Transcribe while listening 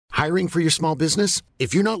Hiring for your small business?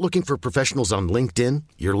 If you're not looking for professionals on LinkedIn,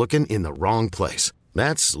 you're looking in the wrong place.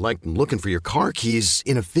 That's like looking for your car keys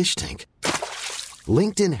in a fish tank.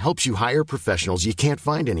 LinkedIn helps you hire professionals you can't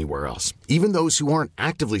find anywhere else, even those who aren't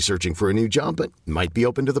actively searching for a new job but might be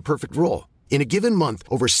open to the perfect role. In a given month,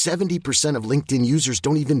 over 70% of LinkedIn users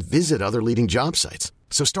don't even visit other leading job sites.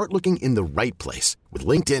 So start looking in the right place. With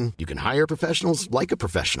LinkedIn, you can hire professionals like a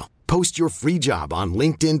professional. Post your free job on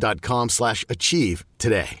linkedin.com/achieve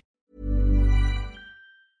today.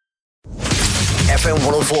 FM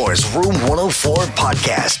 104's Room 104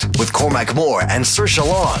 podcast with Cormac Moore and Saoirse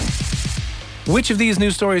Long. Which of these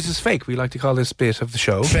news stories is fake? We like to call this bit of the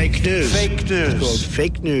show Fake news. Fake news. It's called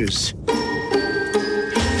fake news.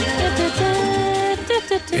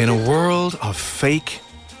 In a world of fake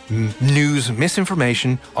news,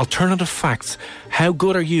 misinformation, alternative facts, how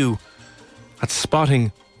good are you at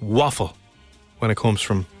spotting waffle when it comes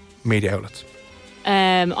from media outlets?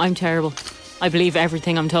 I'm terrible. I believe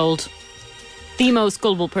everything I'm told. The most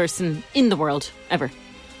gullible person in the world ever.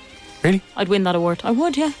 Really? I'd win that award. I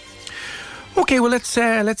would, yeah. Okay, well, let's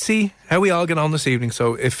see how we all get on this evening.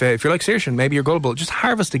 So if you're like Saoirse and maybe you're gullible, just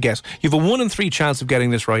harvest a guess. You have a 1 in 3 chance of getting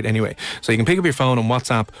this right anyway. So you can pick up your phone and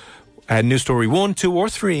WhatsApp news story 1, 2 or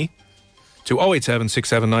 3 to 087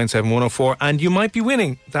 6797 104 and you might be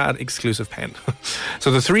winning that exclusive pen. So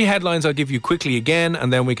the 3 headlines I'll give you quickly again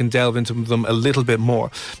and then we can delve into them a little bit more.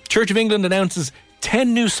 Church of England announces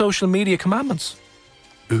 10 new social media commandments.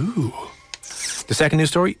 Ooh. The second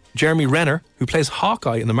news story, Jeremy Renner, who plays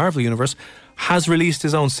Hawkeye in the Marvel Universe, has released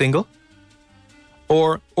his own single.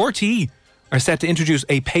 Or RTE are set to introduce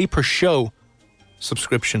a pay-per-show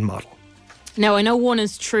subscription model. Now, I know one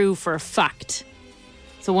is true for a fact.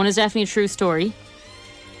 So one is definitely a true story.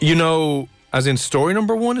 You know, as in story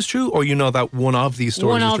number 1 is true, or you know that one of these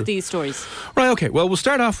stories is true? One of these stories. Right, okay. Well, we'll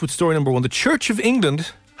start off with story number 1. The Church of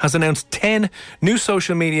England has announced 10 new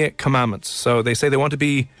social media commandments. So they say they want to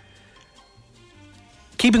be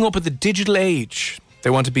keeping up with the digital age. They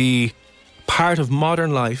want to be part of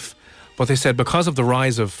modern life. But they said because of the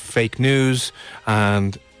rise of fake news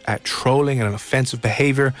and trolling and offensive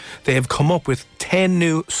behaviour, they have come up with 10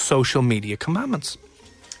 new social media commandments.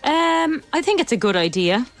 I think it's a good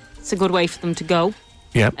idea. It's a good way for them to go.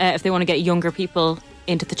 Yeah. If they want to get younger people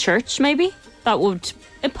into the church, maybe.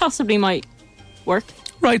 It possibly might work.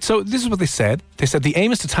 Right, so this is what they said. They said the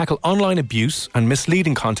aim is to tackle online abuse and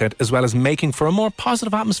misleading content as well as making for a more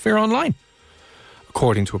positive atmosphere online,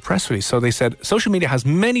 according to a press release. So they said social media has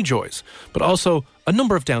many joys, but also a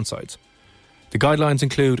number of downsides. The guidelines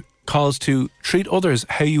include calls to treat others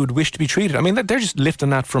how you would wish to be treated. I mean, they're just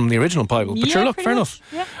lifting that from the original Bible. But sure, look, fair enough.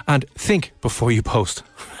 Yeah. And think before you post.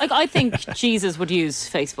 Like, I think Jesus would use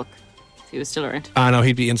Facebook if he was still around. I know,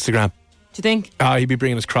 he'd be Instagram. Do you think? He'd be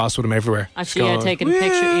bringing his cross with him everywhere. Actually, yeah, taking a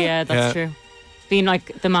picture. Yeah, that's true. Being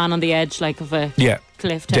like the man on the edge, like of a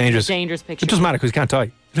cliff. Dangerous picture. It doesn't matter because he can't die.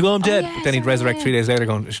 He'll go, I'm dead. Yeah, but then he'd resurrect 3 days later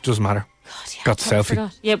going, it doesn't matter. God, yeah, got the selfie.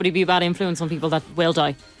 Forgot. Yeah, but he'd be a bad influence on people that will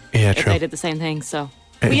die. Yeah, if true. they did the same thing, so...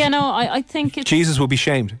 But yeah, no, I think it's... Jesus will be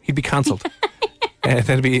shamed. He'd be cancelled. Then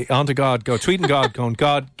it'd be on to God, tweeting God, going,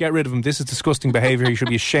 God, get rid of him. This is disgusting behaviour. You should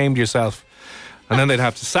be ashamed of yourself. And then they'd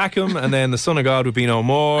have to sack him, and then the Son of God would be no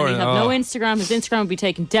more. And he'd have no Instagram. His Instagram would be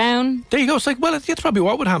taken down. There you go. It's like, well, that's probably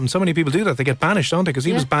what would happen. So many people do that. They get banished, don't they? Because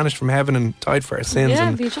he was banished from heaven and died for our sins. Yeah,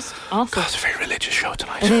 and it'd be just awful. God, it's a very religious show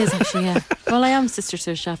tonight. It is, actually, yeah. Well, I am Sister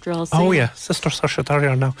Saoirse after all. So oh, yeah. Sister Saoirse, there you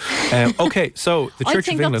are now. Okay, so the Church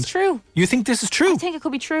of England. I think that's true. You think this is true? I think it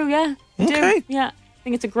could be true, yeah. Okay. Yeah. I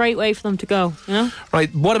think it's a great way for them to go, you know?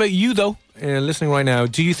 Right. What about you, though, listening right now?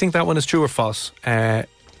 Do you think that one is true or false?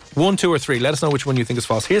 1, 2 or 3. Let us know which one you think is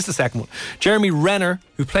false. Here's the second one. Jeremy Renner,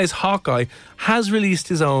 who plays Hawkeye, has released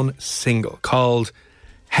his own single called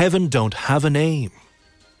Heaven Don't Have a Name.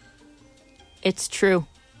 It's true.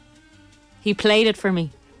 He played it for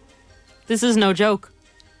me. This is no joke.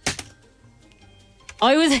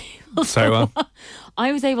 I was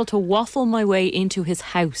able to waffle my way into his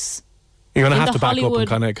house. You're going to have to back up and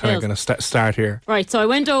kind of going to start here. Right, so I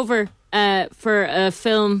went over for a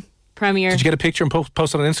film premiere. Did you get a picture and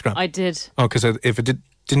post it on Instagram? I did. Oh, because if it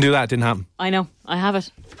didn't do that, it didn't happen. I know. I have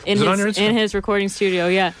it. Is it on your Instagram? In his recording studio,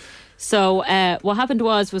 yeah. So what happened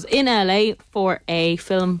was in LA for a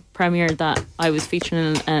film premiere that I was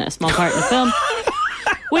featuring in a small part in the film.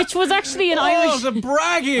 Which was actually an Irish... Oh, the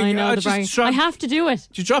bragging! I know, the bragging. I have to do it.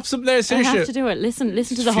 Did you drop something there, Saoirse? I have to do it. Listen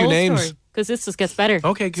to the whole story. Because this just gets better.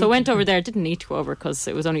 Okay, good. So I went over there. Didn't need to go over because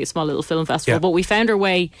it was only a small little film festival. Yeah. But we found our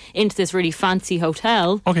way into this really fancy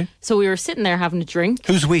hotel. Okay. So we were sitting there having a drink.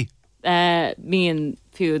 Who's we? Me and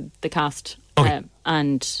a few of the cast. Okay.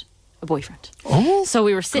 And a boyfriend. Oh. So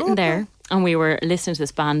we were sitting there. and we were listening to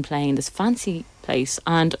this band playing this fancy place,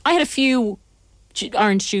 and I had a few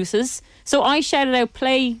orange juices, so I shouted out,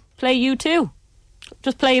 play U2.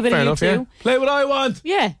 Just play a bit Fair of enough, U2. yeah. Play what I want.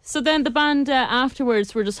 Yeah, so then the band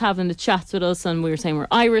afterwards were just having the chats with us, and we were saying we're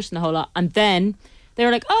Irish and the whole lot, and then they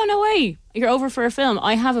were like, oh, no way, you're over for a film.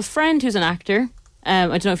 I have a friend who's an actor. I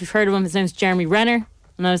don't know if you've heard of him. His name's Jeremy Renner.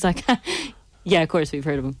 And I was like, yeah, of course we've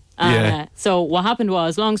heard of him. Yeah. So what happened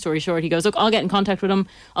was, long story short, he goes, look, I'll get in contact with him.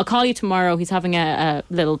 I'll call you tomorrow. He's having a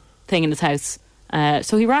little thing in his house.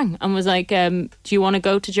 So he rang and was like, do you want to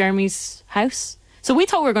go to Jeremy's house? So we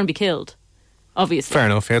thought we were going to be killed, obviously. Fair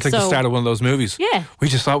enough. Yeah, it's like the start of one of those movies. Yeah. We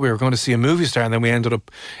just thought we were going to see a movie star, and then we ended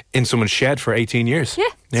up in someone's shed for 18 years.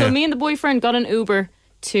 Yeah. So me and the boyfriend got an Uber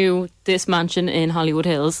to this mansion in Hollywood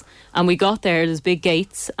Hills, and we got there, there's big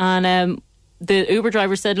gates, and the Uber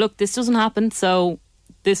driver said, look, this doesn't happen, so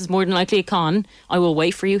this is more than likely a con. I will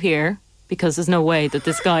wait for you here, because there's no way that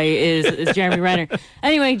this guy is Jeremy Renner.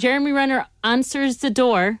 Anyway, Jeremy Renner answers the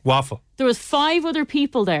door. Waffle. There was 5 other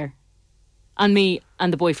people there, and me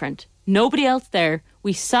and the boyfriend. Nobody else there.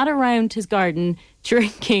 We sat around his garden,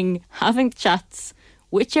 drinking, having chats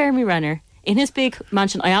with Jeremy Renner in his big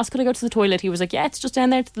mansion. I asked, could I go to the toilet? He was like, yeah, it's just down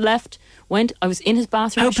there to the left. Went. I was in his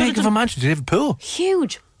bathroom. How big of a mansion? Did he have a pool?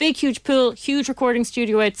 Huge. Big, huge pool. Huge recording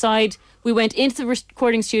studio outside. We went into the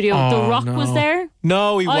recording studio. The Rock was there.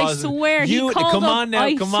 No, he I wasn't. swear. He called come up. on now.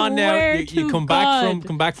 I Come on now. swear You to come God.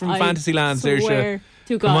 back from I Fantasyland, swear Saoirse.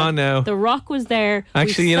 to God. Come on now. The Rock was there.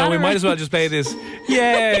 Actually, We you know, sat we might around- as well just play this.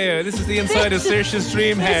 Yeah, this is the inside of Saoirse's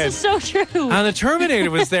dream head. This is so true. And the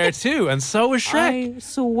Terminator was there too, and so was Shrek. I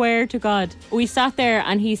swear to God. We sat there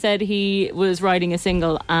and he said he was writing a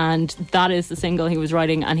single, and that is the single he was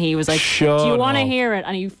writing, and he was like, Shut do you want to up. hear it?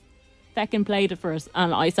 And he feckin' played it for us,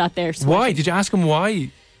 and I sat there sweating. Why? Did you ask him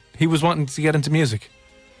why he was wanting to get into music?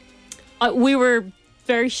 We were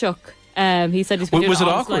very shook. He said he's been doing Was it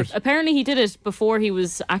all his awkward? life. Apparently he did it before he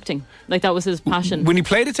was acting. Like, that was his passion. When he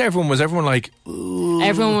played it to everyone, was everyone like,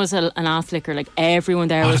 Everyone was an ass licker. Like, everyone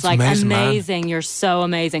there was that's like, amazing, man. amazing, you're so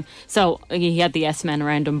amazing. So he had the S-men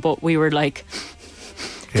around him, but we were like,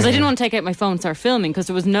 because I didn't want to take out my phone and start filming, because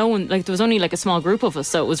there was no one, like, there was only like a small group of us,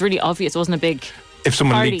 so it was really obvious. It wasn't a big if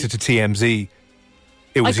someone party. leaked it to TMZ,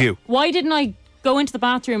 it was Like, you? Why didn't I go into the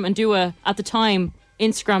bathroom and do at the time,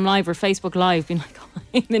 Instagram Live or Facebook Live, being like, oh,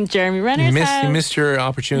 I'm in Jeremy Renner's house. You missed your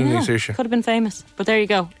opportunity, Saoirse. Could have been famous, but there you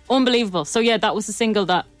go. Unbelievable. So yeah, that was the single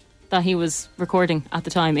that he was recording at the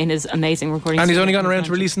time in his amazing recording And he's studio only gotten in around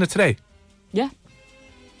to Manchester. releasing it today. Yeah.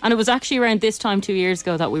 And it was actually around this time 2 years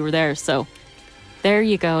ago that we were there, so there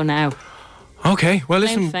you go now. Okay, well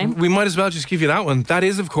Claim to listen, fame. we might as well just give you that one. That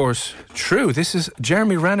is, of course, true. This is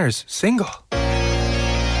Jeremy Renner's single.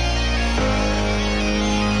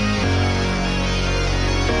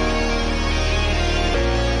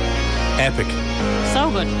 Epic.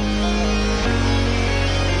 So good.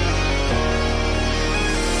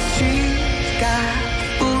 She's got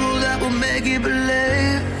voodoo that will make you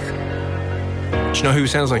believe. Do you know who he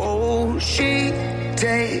sounds like? Oh, she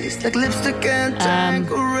tastes like lipstick and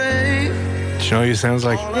Tanqueray. Do you know who he sounds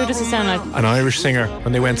like? Who does it sound like? An Irish singer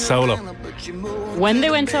when they went solo. When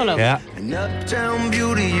they went solo? Yeah. An uptown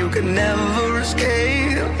beauty you can never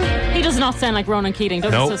escape. He does not sound like Ronan Keating.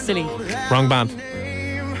 Don't No. be so silly. Wrong band.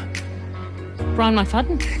 Brian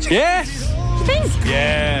McFadden? Yes! You think?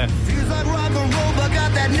 Yeah. Feels like rock and roll, but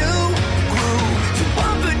got that new groove. So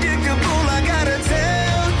unpredictable, I gotta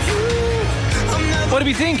tell you. I'm never What do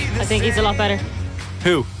we think? I think he's a lot better.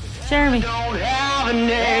 Who? Jeremy. have a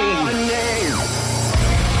name.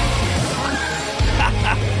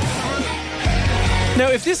 Now,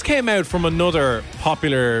 if this came out from another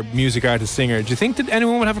popular music artist singer, do you think that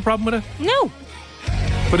anyone would have a problem with it? No.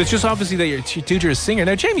 But it's just obviously that you're a singer.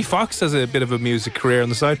 Now, Jamie Foxx has a bit of a music career on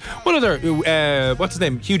the side. What other, what's his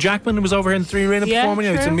name? Hugh Jackman was over here in the Three Arena Yeah, performing.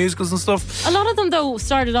 He had true. some musicals and stuff. A lot of them, though,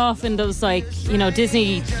 started off in those, like, you know,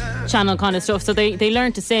 Disney Channel kind of stuff. So they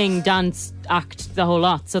learned to sing, dance, act, the whole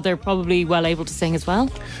lot. So they're probably well able to sing as well.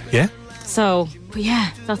 Yeah. So, but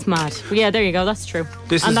yeah, that's mad. But yeah, there you go. That's true.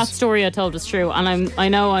 And that story I told was true. And I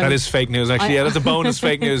know That is fake news, actually. Yeah, that's a bonus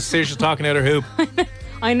fake news. Saoirse's talking out her hoop.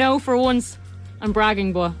 I know for once I'm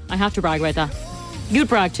bragging, but I have to brag about that. You'd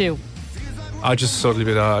brag too. I just subtly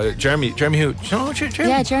bit. Jeremy who? Do you know Jeremy?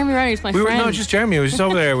 Yeah, Jeremy Renner's my We were friend. no, just Jeremy. We were just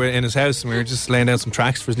over there in his house, and we were just laying down some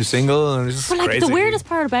tracks for his new single, and it was just But like crazy. the weirdest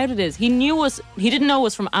part about it is he didn't know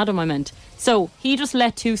us from Adam, I meant. So he just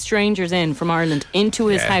let two strangers in from Ireland into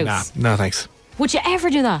his house. No, thanks. Would you ever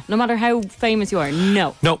do that? No matter how famous you are?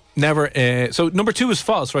 No. No, never. So number 2 is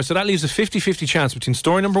false, right? So that leaves a 50-50 chance between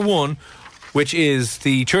story number 1, which is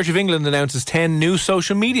the Church of England announces 10 new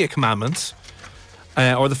social media commandments,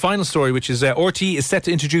 Or the final story, which is RTE is set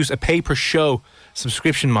to introduce a pay-per-show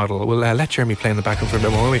subscription model. We'll let Jeremy play in the background for a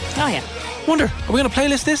bit more, won't we? Oh, yeah. Wonder, are we going to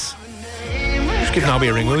playlist this? Just give Nobby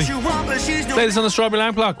a ring, will we? Play this on the Strawberry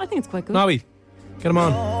Alarm Clock. I think it's quite good. Nobby, get him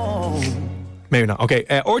on. Maybe not. Okay,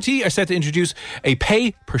 RTE are set to introduce a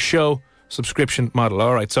pay-per-show subscription model.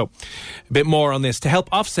 All right, so a bit more on this. To help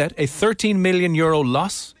offset a €13 million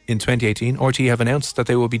loss in 2018, RTE have announced that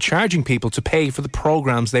they will be charging people to pay for the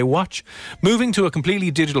programmes they watch. Moving to a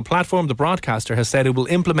completely digital platform, the broadcaster has said it will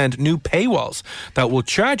implement new paywalls that will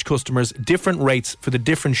charge customers different rates for the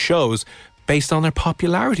different shows based on their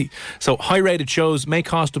popularity. So high-rated shows may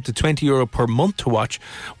cost up to €20 per month to watch,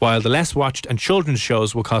 while the less watched and children's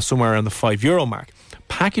shows will cost somewhere around the €5 mark.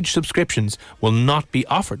 Package subscriptions will not be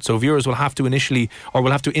offered, so viewers will have to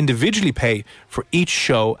individually pay for each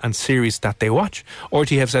show and series that they watch.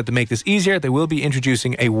 RTE have said to make this easier, they will be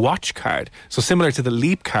introducing a watch card. So similar to the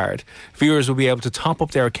Leap card, viewers will be able to top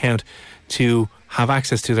up their account to have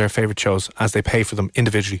access to their favourite shows as they pay for them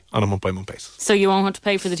individually on a month-by-month basis. So you won't have to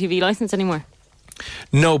pay for the TV licence anymore?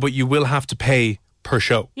 No, but you will have to pay per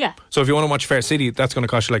show. Yeah. So if you want to watch Fair City, that's going to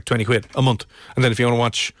cost you like 20 quid a month. And then if you want to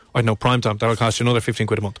watch, I don't know, Primetime, that'll cost you another 15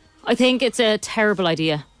 quid a month. I think it's a terrible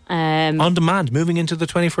idea. On demand, moving into the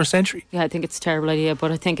 21st century. Yeah, I think it's a terrible idea,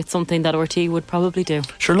 but I think it's something that RTE would probably do.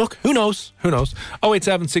 Sure, look, who knows?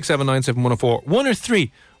 087 679 7104. One or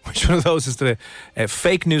three. Which one of those is the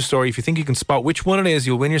fake news story? If you think you can spot which one it is,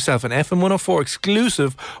 you'll win yourself an FM 104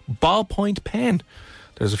 exclusive ballpoint pen.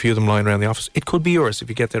 There's a few of them lying around the office. It could be yours if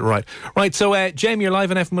you get that right. Right, so Jamie, you're live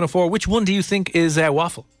on FM 104. Which one do you think is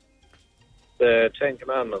waffle? The Ten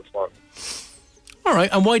Commandments one. All right,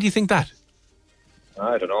 and why do you think that?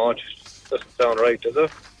 I don't know, it just doesn't sound right, does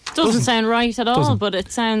it? Doesn't sound right at all, Doesn't. but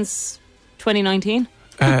it sounds 2019.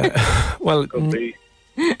 Well, Could be.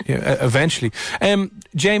 yeah, eventually.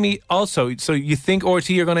 Jamie, also, so you think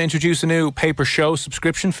RTE are going to introduce a new pay-per-show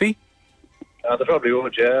subscription fee? They probably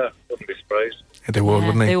would, yeah. Wouldn't be surprised. Yeah, they would,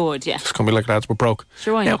 wouldn't they? They would, yeah. Just going to be like, lads, we're broke.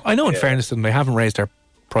 Sure, why Now, not? I know in fairness to them, they haven't raised their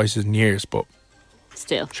prices in years, but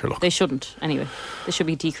Still, Sure, look. they shouldn't. Anyway, they should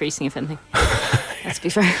be decreasing, if anything. Let's be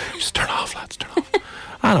fair. just turn off, lads, turn off.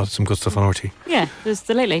 I know there's some good stuff on RTE. Yeah, there's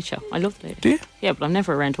the Late Late Show. I love the Late Late Do you? Yeah, but I'm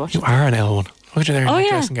never around to watch You it. are an L1. Look at you there in Oh, your yeah.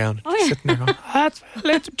 dressing gown. Oh, yeah. Sitting there going,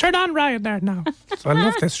 let's turn on Ryan there now. So I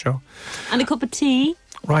love this show. And a cup of tea.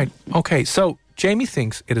 Right, okay, so Jamie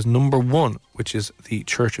thinks it is number one, which is the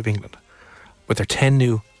Church of England, with their 10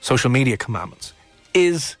 new social media commandments.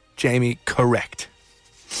 Is Jamie correct?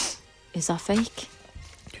 Is that fake?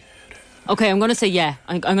 Okay, I'm going to say yeah.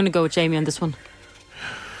 I'm going to go with Jamie on this one.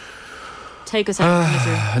 Take us out of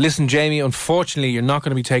misery. Listen, Jamie, unfortunately, you're not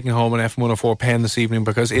going to be taking home an F104 pen this evening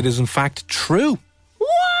because it is in fact true.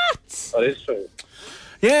 What? That is true.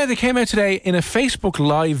 Yeah, they came out today in a Facebook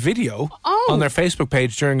Live video Oh. on their Facebook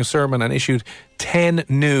page during a sermon and issued 10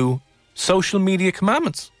 new social media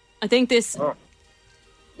commandments. I think this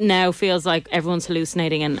now feels like everyone's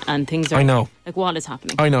hallucinating and things are... I know. Like, what is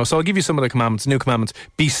happening? I know, so I'll give you some of the commandments, new commandments.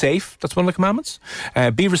 Be safe, that's one of the commandments.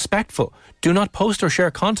 Be respectful. Do not post or share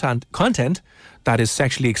content that is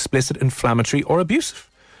sexually explicit, inflammatory or abusive.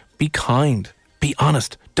 Be kind. Be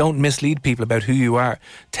honest. Don't mislead people about who you are.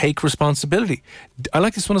 Take responsibility. I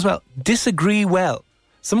like this one as well. Disagree well.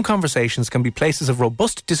 Some conversations can be places of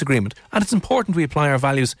robust disagreement, and it's important we apply our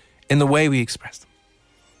values in the way we express them.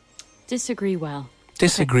 Disagree well.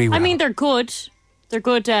 Disagree well. I mean, they're good. They're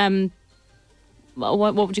good,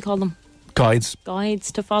 what would you call them? Guides.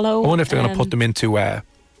 Guides to follow. I wonder if they're going to put them into...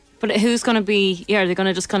 But who's going to be... Yeah, are they going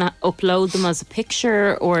to just kind of upload them as a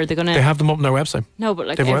picture, or are they going to... they have them up on their website. No, but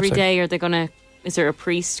like They have a every website. day, are they going to... Is there a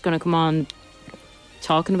priest going to come on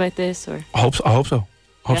talking about this, or... I hope so.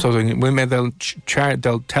 Yeah. Maybe they'll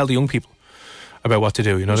tell the young people about what to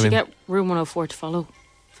do. You know We what I should mean? get Room 104 to follow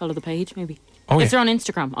the page, maybe. Oh, yeah. If they're on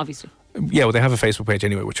Instagram, obviously. Yeah, well, they have a Facebook page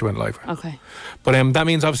anyway, which went live. Okay. But that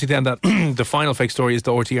means obviously then that the final fake story is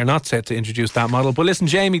the RTE are not set to introduce that model. But listen,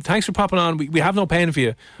 Jamie, thanks for popping on. We have no pen for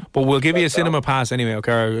you, but we'll give you a cinema pass anyway.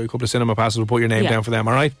 Okay, or a couple of cinema passes. We'll put your name Yeah. down for them.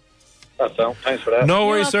 All right. That's all. Thanks for that. No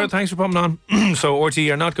worries, sir. welcome. Thanks for popping on. So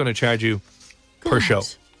RTE are not going to charge you per Good. show.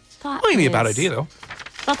 That Might be a bad is- idea though.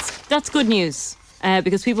 That's good news.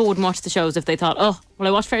 Because people wouldn't watch the shows if they thought, oh, will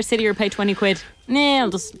I watch Fair City or pay 20 quid? Nah, I'll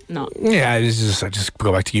just not. Yeah, I just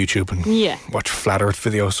go back to YouTube and Yeah. watch flat Earth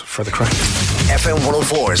videos for the crack. FM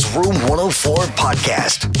 104's Room 104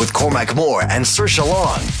 podcast with Cormac Moore and Saoirse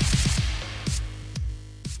Long.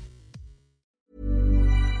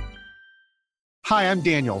 Hi, I'm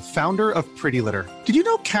Daniel, founder of Pretty Litter. Did you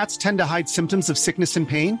know cats tend to hide symptoms of sickness and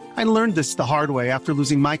pain? I learned this the hard way after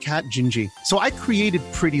losing my cat, Gingy. So I created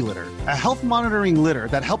Pretty Litter, a health monitoring litter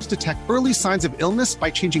that helps detect early signs of illness by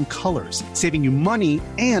changing colors, saving you money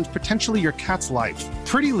and potentially your cat's life.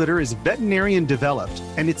 Pretty Litter is veterinarian developed,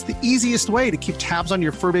 and it's the easiest way to keep tabs on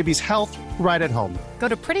your fur baby's health right at home. Go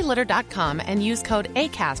to prettylitter.com and use code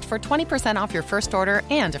ACAST for 20% off your first order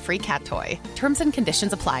and a free cat toy. Terms and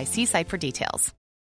conditions apply. See site for details.